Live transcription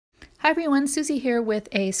Hi everyone, Susie here with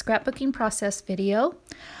a scrapbooking process video.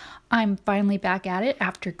 I'm finally back at it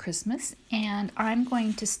after Christmas, and I'm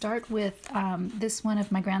going to start with this one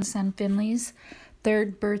of my grandson Finley's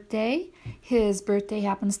third birthday. His birthday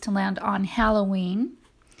happens to land on Halloween,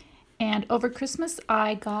 and over Christmas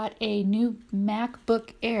I got a new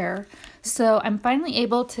MacBook Air, so I'm finally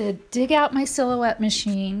able to dig out my Silhouette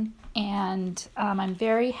machine, and I'm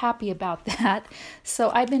very happy about that. So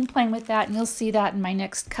I've been playing with that, and you'll see that in my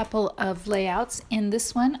next couple of layouts. In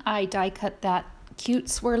this one, I die cut that cute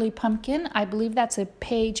swirly pumpkin. I believe that's a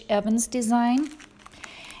Paige Evans design.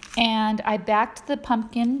 And I backed the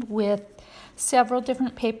pumpkin with several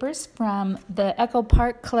different papers from the Echo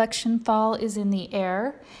Park collection, Fall is in the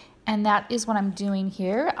Air. And that is what I'm doing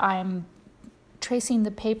here. I'm tracing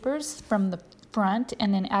the papers from the front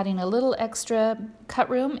and then adding a little extra cut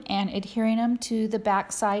room and adhering them to the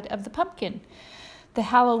back side of the pumpkin. The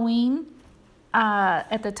Halloween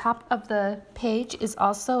at the top of the page is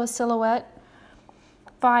also a Silhouette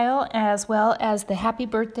file, as well as the happy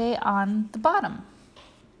birthday on the bottom.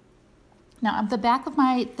 Now on the back of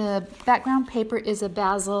the background paper is a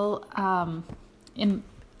basil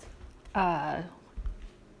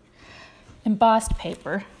embossed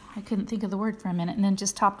paper. I couldn't think of the word for a minute, and then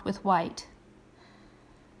just topped with white.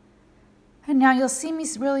 And now you'll see me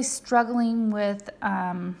really struggling with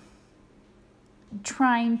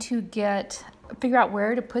trying to figure out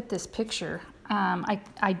where to put this picture.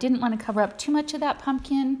 I didn't want to cover up too much of that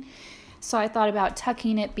pumpkin, so I thought about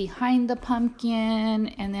tucking it behind the pumpkin,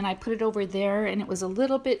 and then I put it over there, and it was a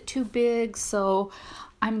little bit too big, so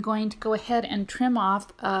I'm going to go ahead and trim off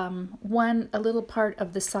a little part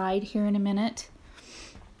of the side here in a minute.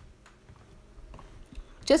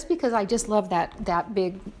 Just because I just love that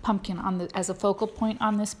big pumpkin as a focal point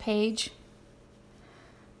on this page.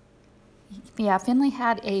 Yeah, Finley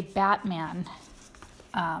had a Batman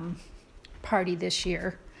party this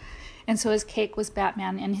year, and so his cake was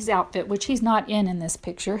Batman, and his outfit, which he's not in this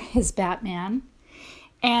picture, is Batman.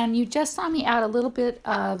 And you just saw me add a little bit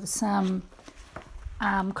of some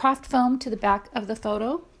craft foam to the back of the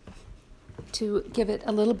photo to give it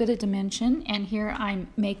a little bit of dimension, and here I'm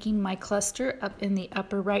making my cluster up in the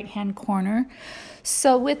upper right hand corner.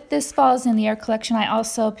 So with this Falls in the Air collection, I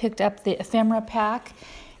also picked up the ephemera pack,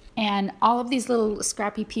 and all of these little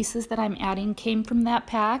scrappy pieces that I'm adding came from that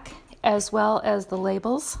pack, as well as the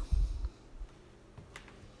labels.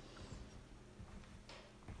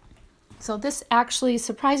 So this actually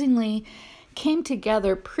surprisingly came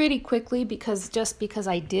together pretty quickly because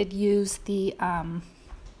I did use the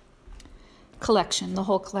the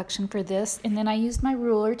whole collection for this, and then I used my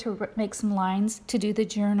ruler to make some lines to do the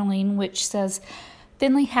journaling, which says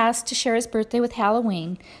Finley has to share his birthday with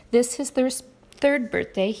Halloween. This is his third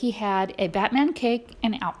birthday. He had a Batman cake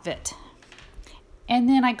and outfit. And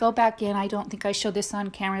then I go back in, I don't think I showed this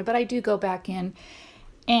on camera, but I do go back in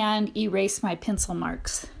and erase my pencil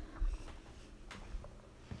marks.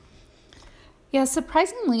 Yeah,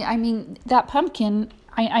 surprisingly, I mean, that pumpkin,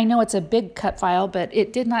 I know it's a big cut file, but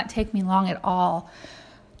it did not take me long at all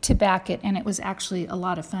to back it, and it was actually a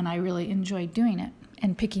lot of fun. I really enjoyed doing it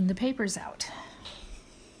and picking the papers out.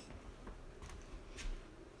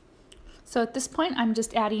 So at this point, I'm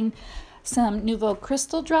just adding some Nouveau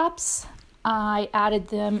Crystal drops. I added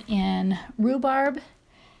them in rhubarb,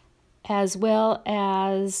 as well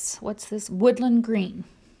as, what's this, woodland green.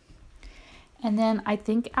 And then I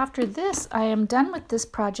think after this, I am done with this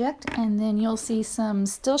project, and then you'll see some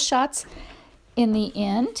still shots in the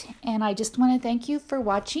end. And I just want to thank you for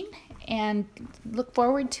watching and look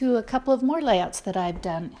forward to a couple of more layouts that I've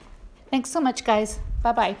done. Thanks so much, guys.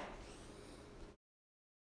 Bye-bye.